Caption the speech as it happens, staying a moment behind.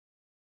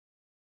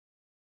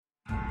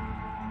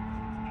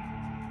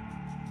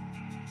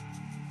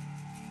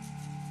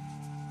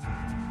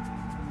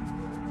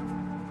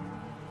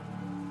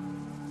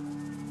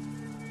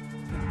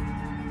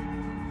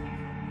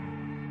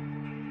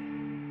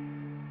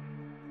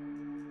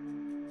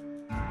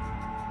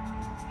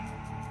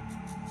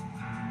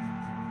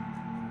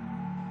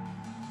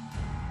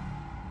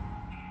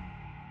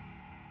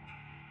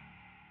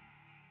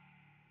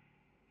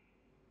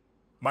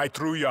My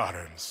true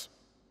Yarans,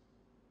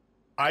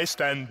 I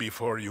stand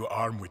before you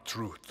armed with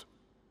truth.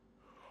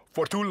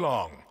 For too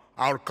long,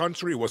 our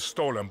country was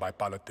stolen by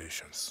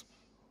politicians.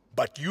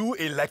 But you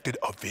elected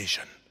a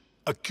vision,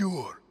 a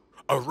cure,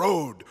 a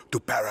road to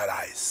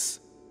paradise.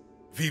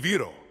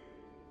 Viviro,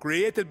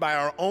 created by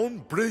our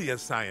own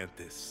brilliant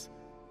scientists.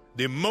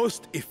 The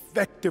most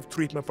effective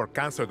treatment for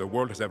cancer the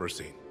world has ever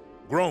seen.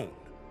 Grown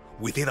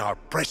within our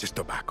precious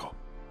tobacco.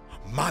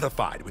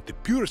 Modified with the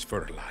purest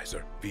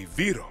fertilizer,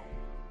 Viviro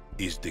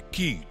is the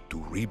key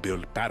to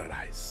rebuild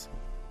paradise.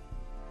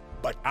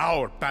 But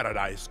our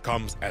paradise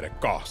comes at a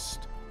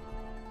cost.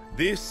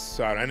 This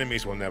our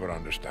enemies will never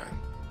understand.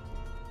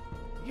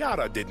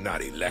 Yara did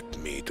not elect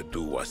me to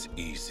do what's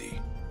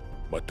easy,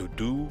 but to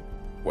do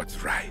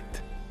what's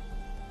right.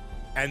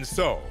 And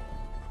so,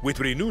 with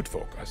renewed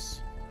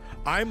focus,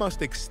 I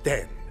must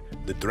extend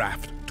the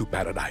draft to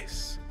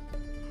paradise.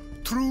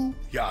 True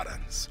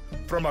Yarans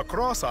from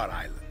across our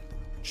island,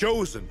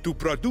 chosen to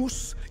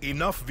produce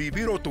enough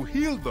Viviro to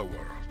heal the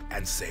world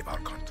and save our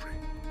country.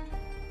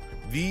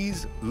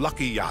 These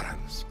lucky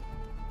Yarans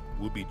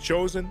will be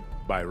chosen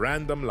by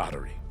random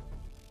lottery.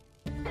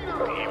 Even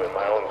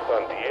my own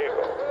son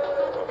Diego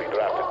will be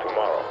drafted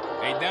tomorrow.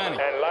 Hey, Dani.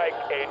 And like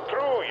a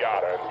true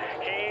Yaran,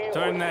 he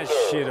turn that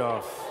shit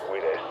off.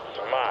 With a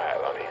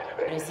smile on his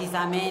face.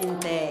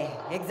 Precisamente.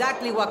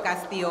 Exactly what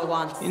Castillo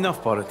wants.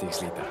 Enough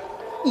politics, Lita.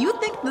 You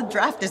think the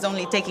draft is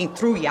only taking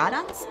true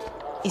Yarans?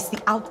 It's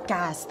the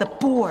outcasts, the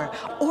poor,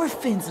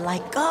 orphans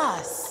like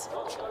us.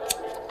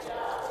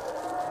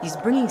 He's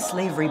bringing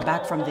slavery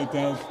back from the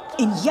dead.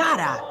 In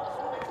Yara!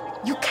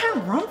 You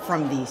can't run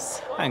from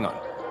this. Hang on.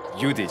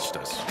 You ditched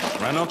us.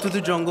 Ran off to the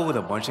jungle with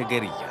a bunch of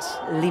guerrillas.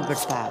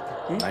 Libertad.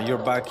 Now you're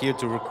back here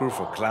to recruit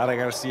for Clara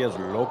Garcia's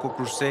local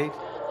crusade?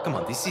 Come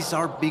on, this is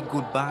our big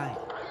goodbye.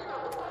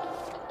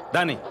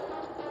 Dani,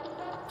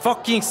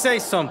 fucking say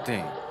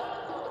something.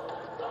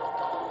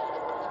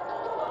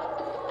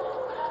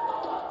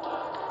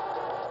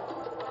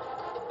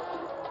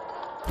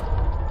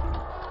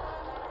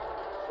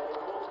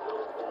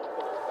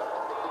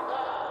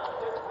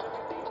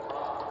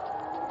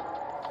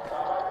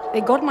 They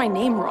got my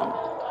name wrong.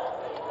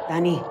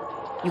 Dani,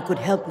 you could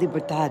help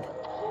Libertad.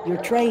 You're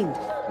trained.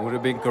 Would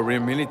have been career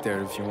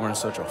military if you weren't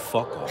such a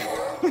fuck-up.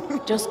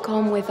 Just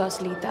come with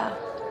us, Lita.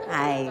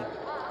 Aye,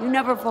 you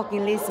never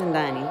fucking listen,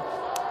 Dani.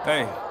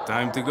 Hey,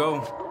 time to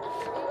go.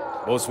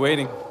 Boss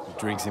waiting.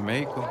 Drinks in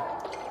Mexico.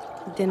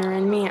 Dinner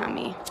in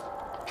Miami.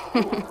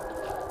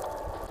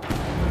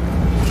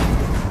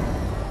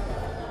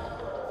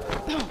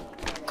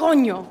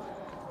 Coño!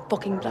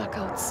 Fucking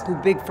blackouts. Too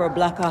big for a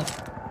blackout.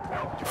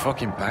 You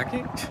fucking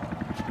package?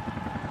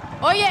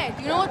 Oye,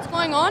 do you know what's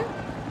going on?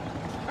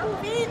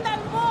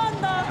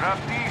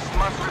 Draftees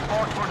must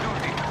report for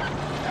duty.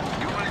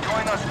 You will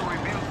join us to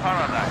rebuild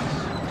paradise.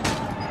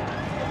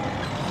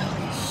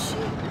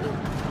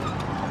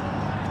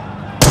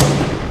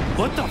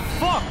 What the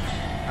fuck?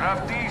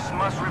 Draftees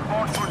must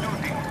report for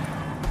duty.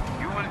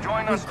 You will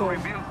join us to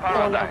rebuild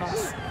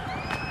paradise.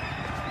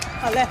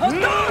 Alejo,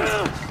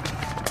 no!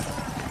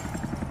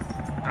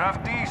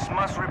 Draftees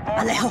must report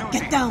Alejo, for duty.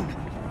 get down!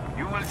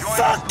 You will join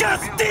us to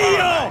rebuild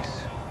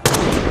paradise.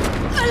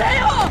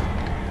 Alejo!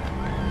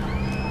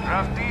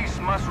 Draftees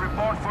must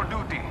report for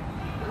duty.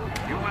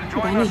 You will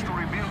join Dani, us to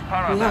rebuild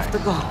paradise. we have to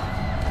go.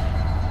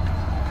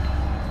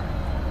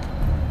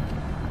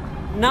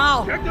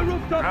 Now! Check the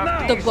rooftop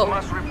now! The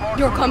boat.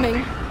 You're coming.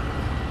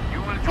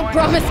 You will join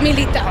Promise us me, to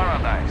rebuild Lita.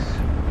 paradise.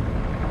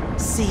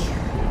 See.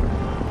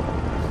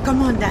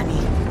 Come on, Dani.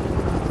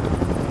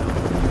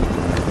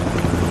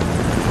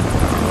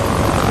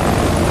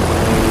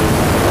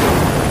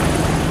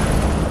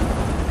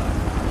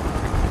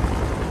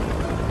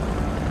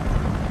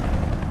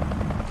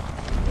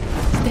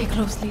 Stay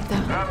close, Lita.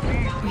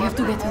 We have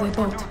to get to the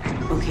boat.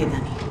 Okay,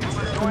 Dani.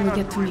 When we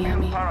get to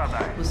Miami.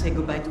 We'll say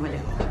goodbye to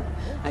Alejo.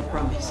 I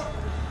promise.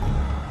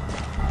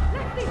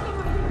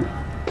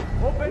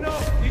 Open up!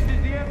 This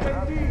is the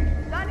FND!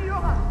 Dani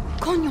Rojas!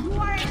 Coño,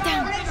 get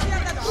down.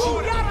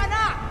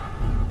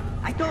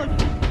 I told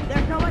you,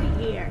 there's nobody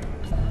here.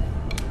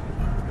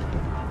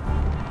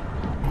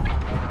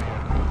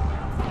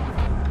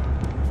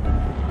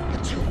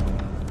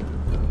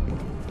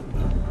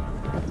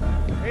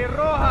 Hey,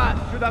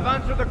 Rojas! Should have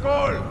answered the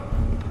call!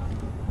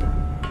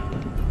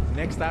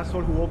 Next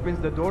asshole who opens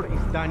the door is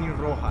Dani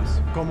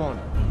Rojas. Come on.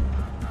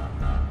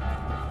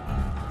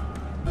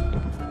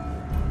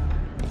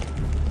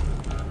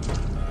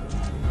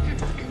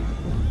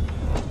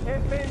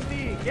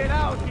 FND, get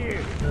out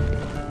here!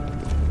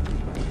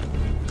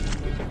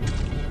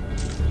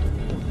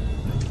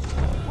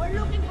 We're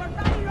looking for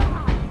Dani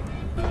Rojas!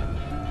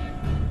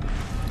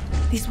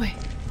 This way.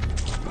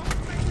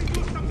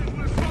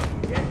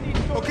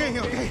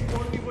 Okay.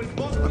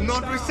 I'm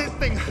not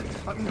resisting.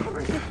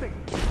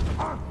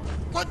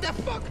 What the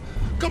fuck?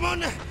 Come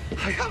on.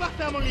 I have a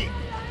family.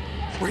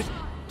 Wait.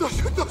 Don't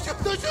shoot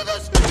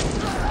us.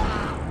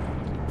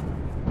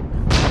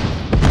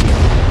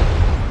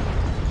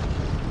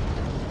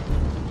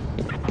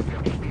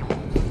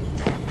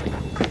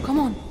 Come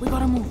on, we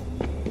gotta move.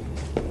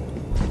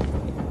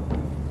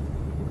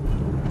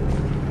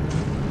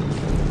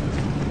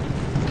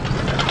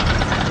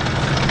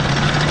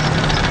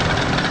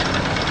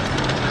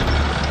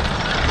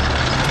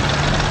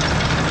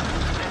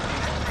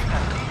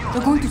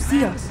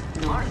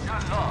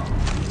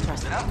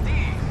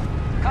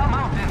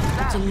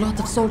 It's a lot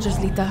of soldiers,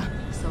 Lita.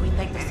 So we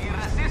take the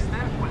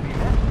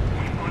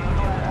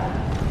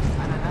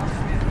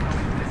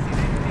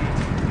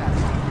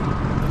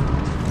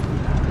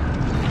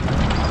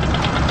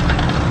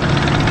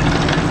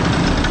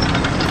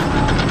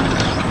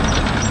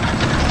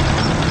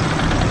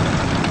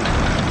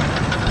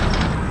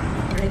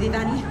Ready,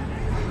 Dani?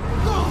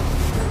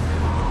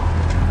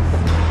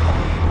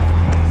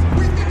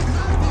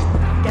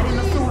 Get in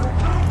the sewer.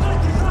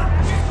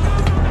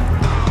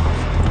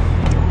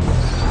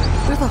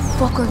 Where the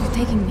fuck are you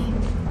taking me?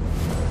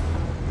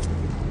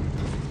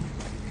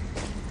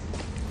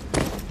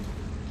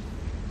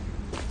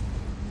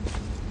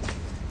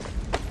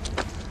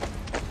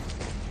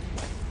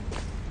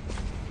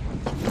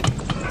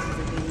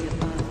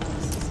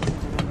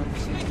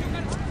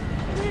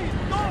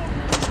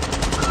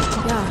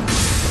 Yeah,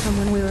 from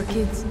when we were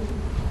kids.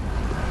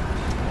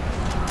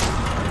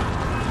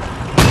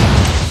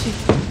 Shit.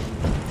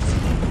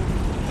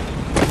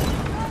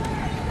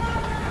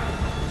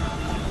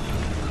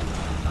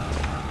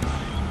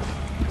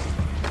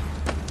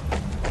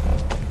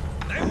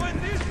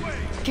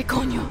 ¿Qué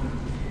coño?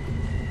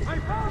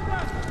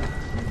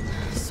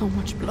 So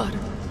much blood.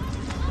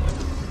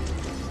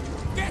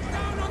 Get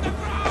down on the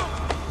ground!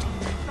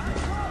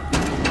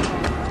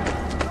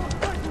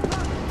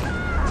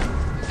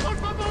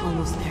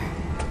 Almost there.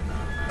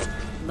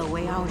 The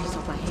way out is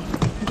up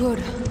ahead. Good.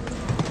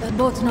 That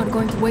boat's not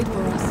going to wait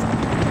for us.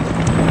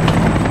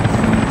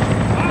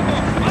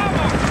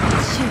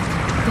 Shit,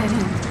 dead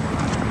end.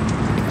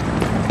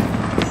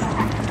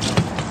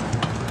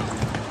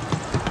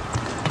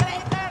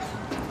 Traitors!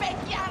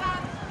 Fake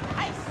Yaran! I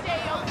say,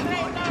 you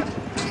traitor!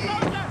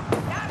 Soldier!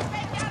 There's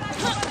fake Yaran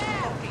over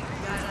there!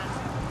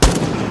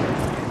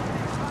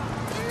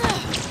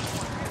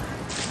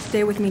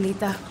 Stay with me,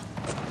 Lita.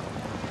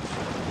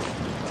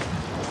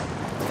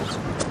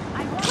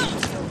 I want you!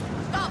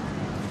 Stop!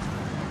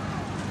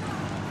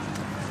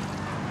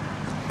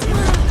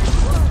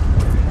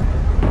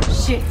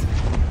 Shit.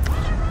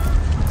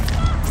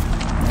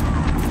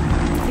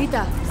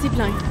 Lita,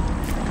 zipline.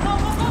 Go,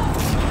 go, go!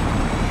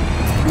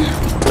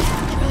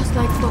 Just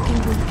like fucking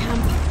boot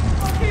camp.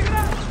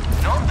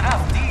 Don't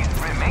have these.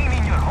 Remain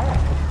in your home.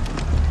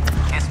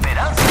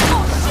 Esperanza.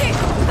 Oh, shit!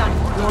 Dani,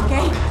 you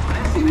okay?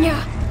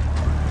 Yeah.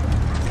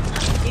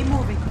 Keep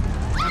moving.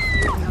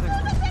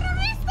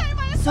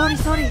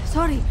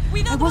 Sorry.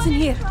 I wasn't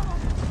here.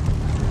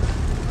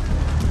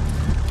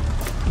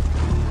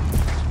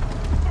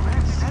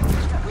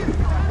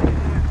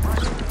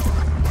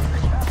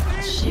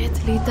 Shit,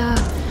 Lita.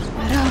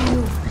 Where are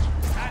you?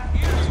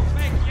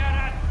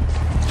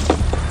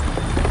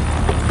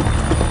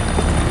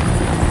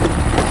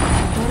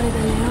 Torre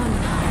de Leon.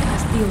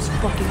 Castillo's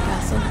fucking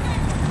castle.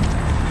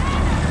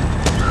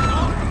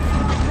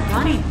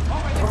 Dani,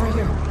 over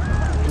here.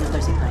 Another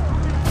zipline.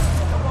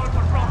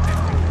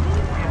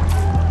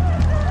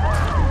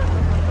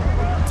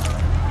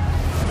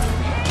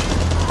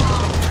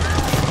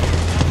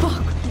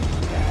 Fuck.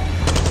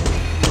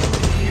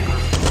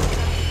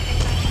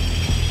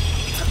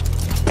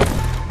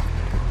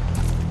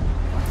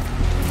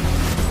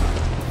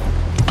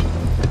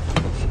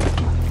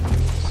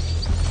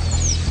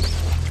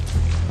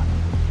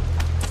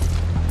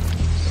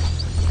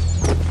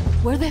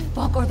 Where the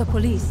fuck are the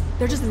police?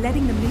 They're just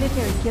letting the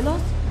military kill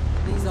us?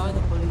 These are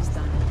the police,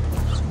 Dani.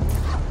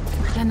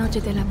 La noche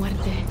de la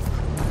muerte.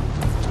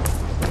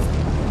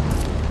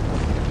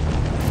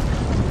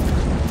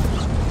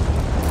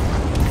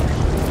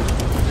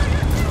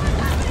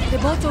 The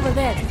boat's over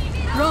there.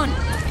 Run!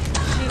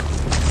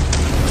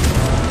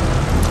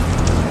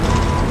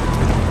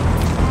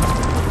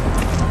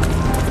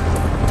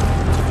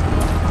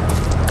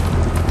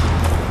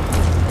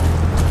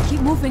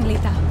 Keep moving,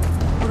 Lita.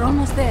 We're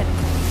almost there.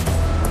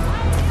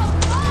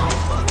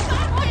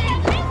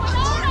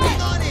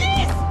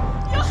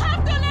 You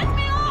have to let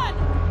me on!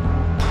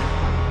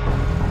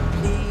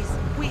 Please,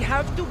 we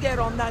have to get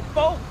on that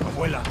boat.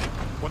 Abuela,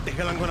 what the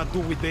hell I'm gonna do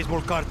with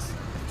baseball cards?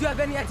 Do you have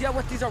any idea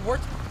what these are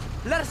worth?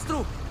 Let us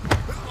through.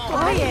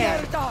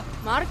 Quiet!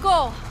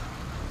 Marco!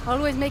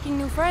 Always making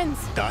new friends.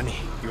 Dani,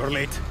 you're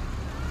late.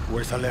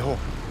 Where's Alejo?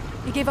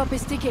 He gave up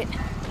his ticket.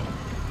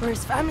 For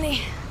his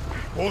family.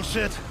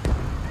 Bullshit.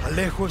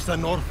 Alejo is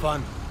an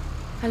orphan.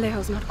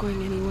 Alejo's not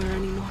going anywhere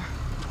anymore.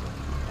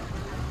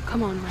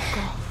 Come on,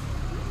 Marco.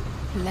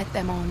 Let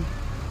them on.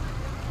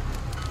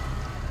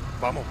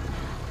 Vamos.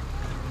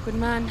 Good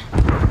man.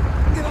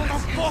 Get on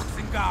the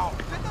boxing gown.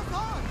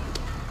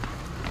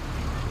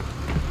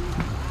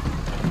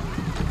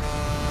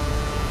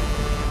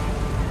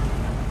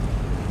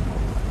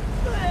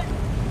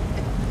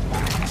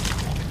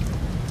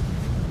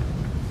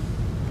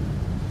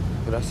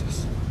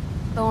 Gracias.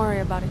 Don't worry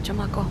about it,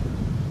 chamaco.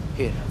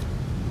 Here.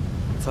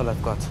 That's all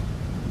I've got.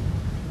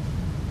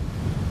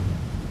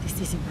 This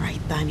isn't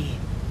right, Dani.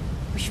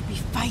 We should be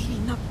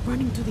fighting, not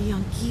running to the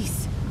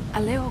Yankees.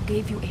 Alejo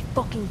gave you a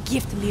fucking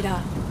gift,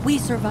 Lira. We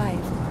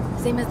survived.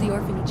 Same as the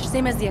orphanage,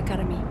 same as the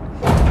academy.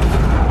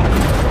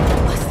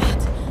 What's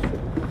that?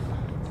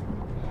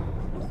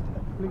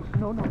 Please,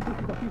 no, this is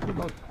a peaceful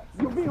note.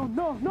 Dios mío,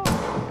 no, no!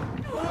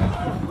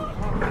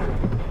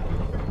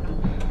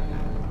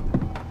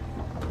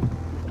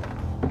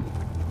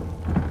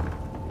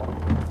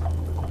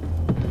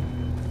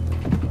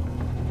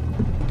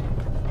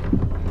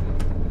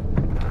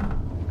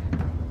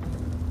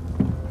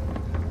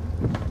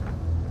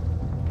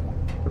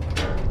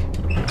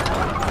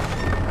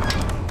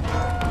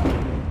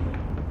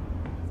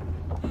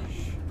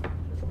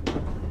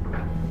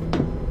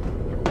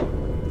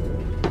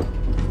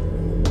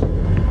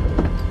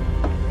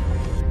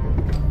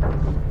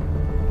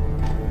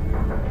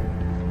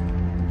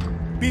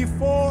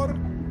 Before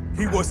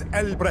he was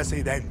El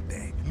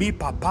Presidente, mi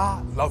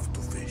papa loved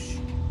to fish.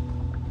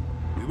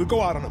 We would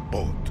go out on a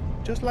boat,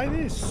 just like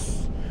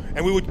this,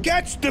 and we would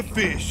catch the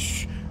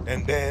fish,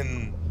 and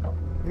then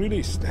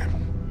release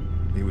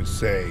them. He would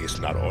say, it's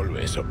not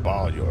always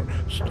about your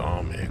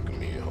stomach,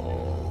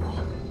 mijo.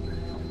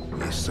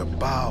 It's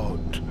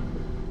about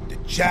the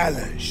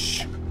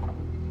challenge.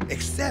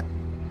 Except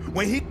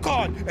when he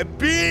caught a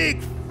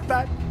big,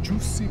 fat,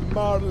 juicy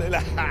marlin,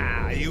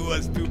 he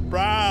was too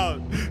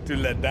proud to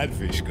let that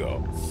fish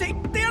go. Si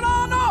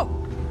tirano!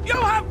 You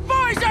have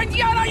poisoned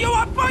Yara! You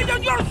have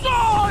poisoned your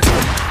sword!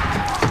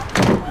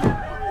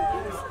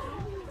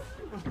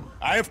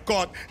 I have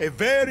caught a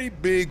very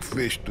big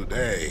fish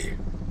today.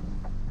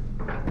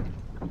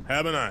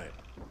 Haven't I,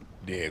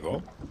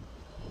 Diego?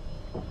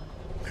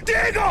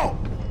 Diego!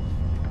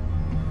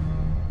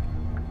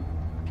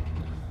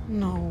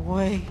 No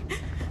way.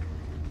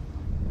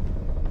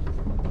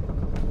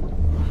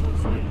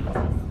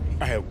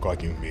 I have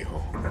caught you, mijo.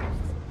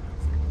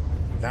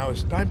 Now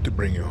it's time to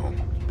bring you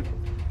home.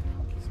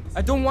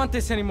 I don't want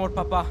this anymore,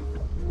 Papa.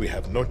 We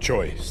have no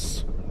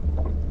choice.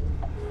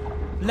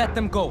 Let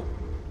them go.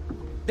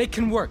 They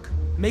can work.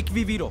 Make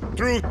Viviro.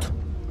 Truth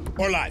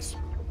or lies?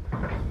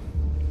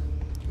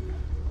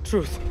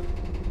 Truth.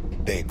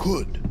 They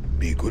could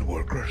be good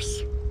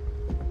workers.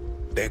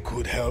 They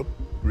could help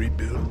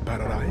rebuild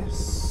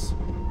paradise.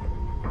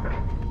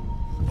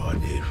 But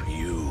if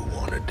you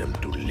wanted them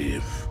to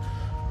live,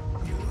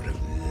 you would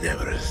have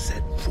never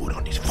set foot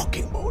on this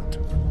fucking boat.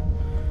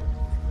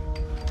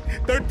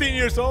 13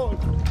 years old.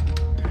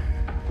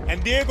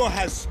 And Diego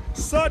has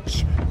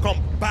such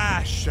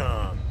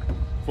compassion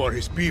for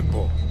his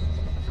people.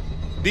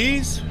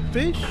 These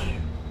fish,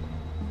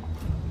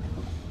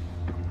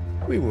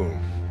 we will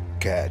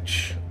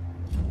catch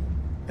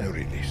and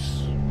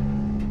release.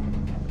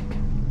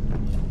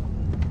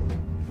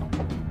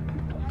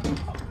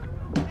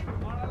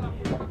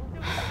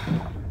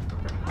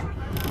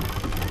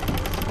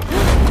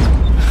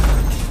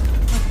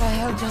 What the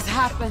hell just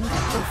happened?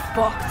 We're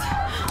fucked.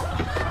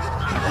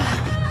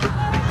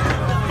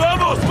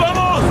 ¡Vamos,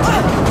 vamos!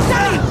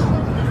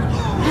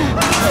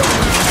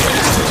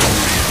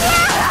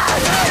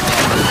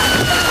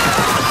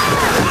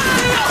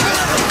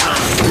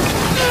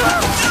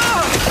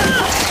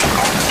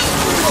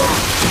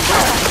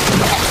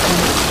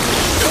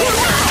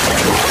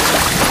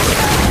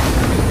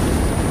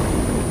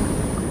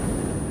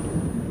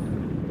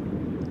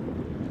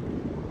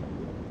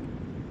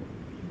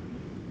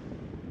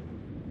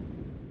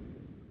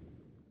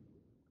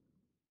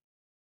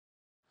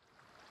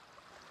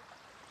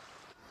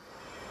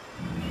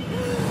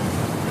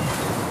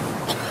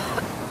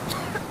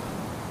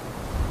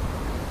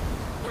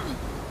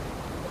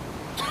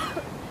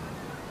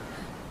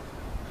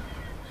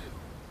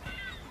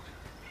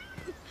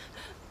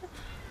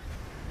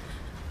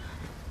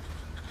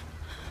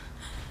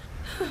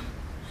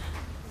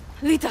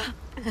 Lita!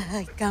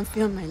 I can't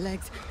feel my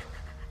legs.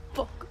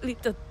 Fuck,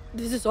 Lita.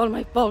 This is all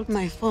my fault.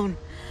 My phone.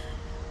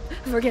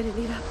 Forget it,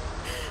 Lita.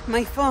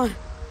 My phone.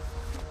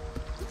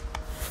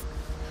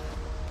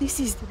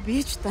 This is the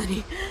beach,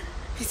 Dani.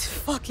 It's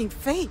fucking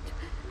fate.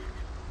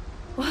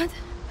 What?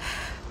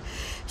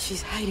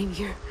 She's hiding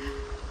here.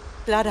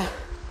 Clara,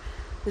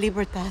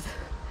 Libertad,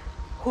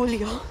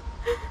 Julio.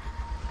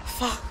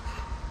 Fuck,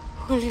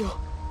 Julio.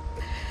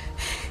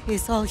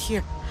 It's all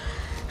here.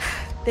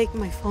 Take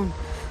my phone.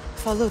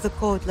 Follow the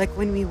code like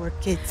when we were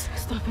kids.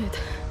 Stop it.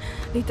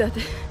 Lita.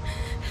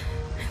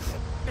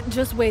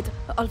 Just wait.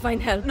 I'll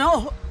find help.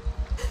 No!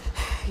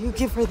 You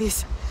give her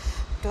this.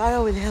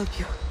 Clara will help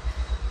you.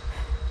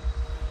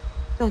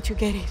 Don't you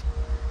get it?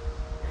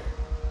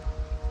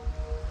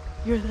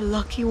 You're the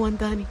lucky one,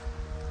 Dani.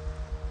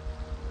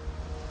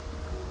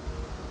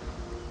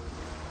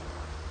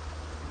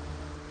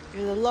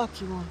 You're the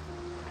lucky one.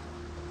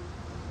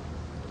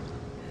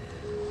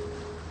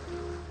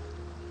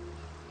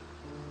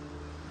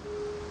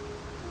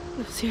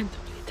 Lo siento.